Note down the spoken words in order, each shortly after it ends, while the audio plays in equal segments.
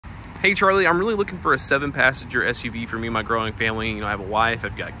Hey Charlie, I'm really looking for a 7-passenger SUV for me and my growing family. You know, I have a wife,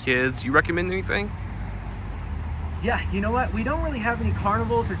 I've got kids. You recommend anything? Yeah, you know what? We don't really have any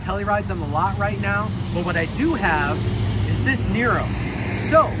carnivals or Tellurides on the lot right now, but what I do have is this Nero.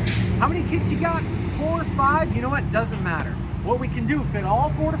 So, how many kids you got? 4 or 5? You know what? Doesn't matter. What we can do, fit all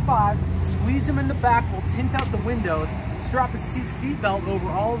 4 to 5, squeeze them in the back, we'll tint out the windows, strap a seat belt over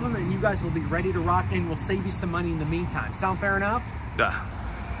all of them, and you guys will be ready to rock in. We'll save you some money in the meantime. Sound fair enough?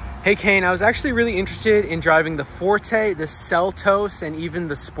 Hey Kane, I was actually really interested in driving the Forte, the Seltos, and even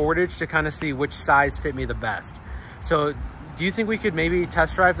the Sportage to kind of see which size fit me the best. So do you think we could maybe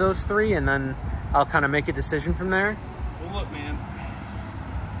test drive those 3 and then I'll kind of make a decision from there? Well, look, man,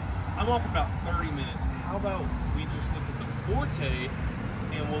 I'm off about 30 minutes. How about we just look at the Forte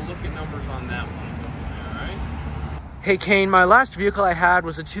and we'll look at numbers on that one and go from there, all right? Hey Kane, my last vehicle I had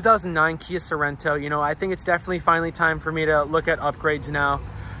was a 2009 Kia Sorento. You know, I think it's definitely finally time for me to look at upgrades now.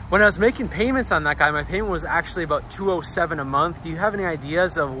 When I was making payments on that guy, my payment was actually about $207 a month. Do you have any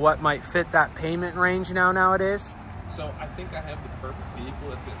ideas of what might fit that payment range nowadays? So I think I have the perfect vehicle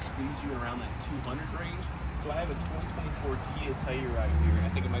that's going to squeeze you around that 200 range. So I have a 2024 Kia Telluride here, and I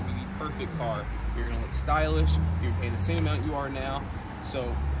think it might be the perfect car. You're going to look stylish, you're paying the same amount you are now. So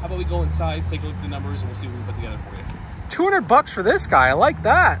how about we go inside, take a look at the numbers, and we'll see what we can put together for you. 200 bucks for this guy, I like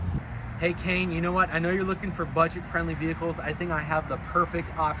that. Hey Kane, you know what? I know you're looking for budget-friendly vehicles. I think I have the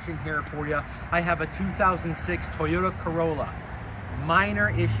perfect option here for you. I have a 2006 Toyota Corolla.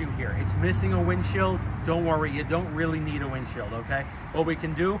 Minor issue here. It's missing a windshield. Don't worry, you don't really need a windshield, okay? What we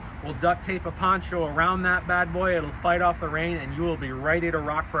can do, we'll duct tape a poncho around that bad boy. It'll fight off the rain and you will be ready to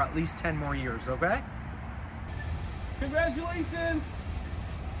rock for at least 10 more years, okay? Congratulations!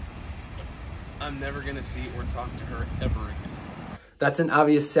 I'm never gonna see or talk to her ever again. That's an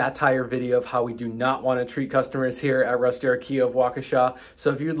obvious satire video of how we do not want to treat customers here at Russ Darrow Kia Waukesha.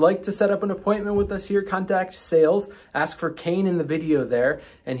 So if you'd like to set up an appointment with us here, contact sales, ask for Kane in the video there,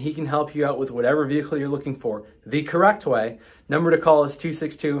 and he can help you out with whatever vehicle you're looking for the correct way. Number to call is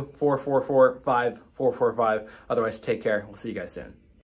 262-444-5445. Otherwise, take care. We'll see you guys soon.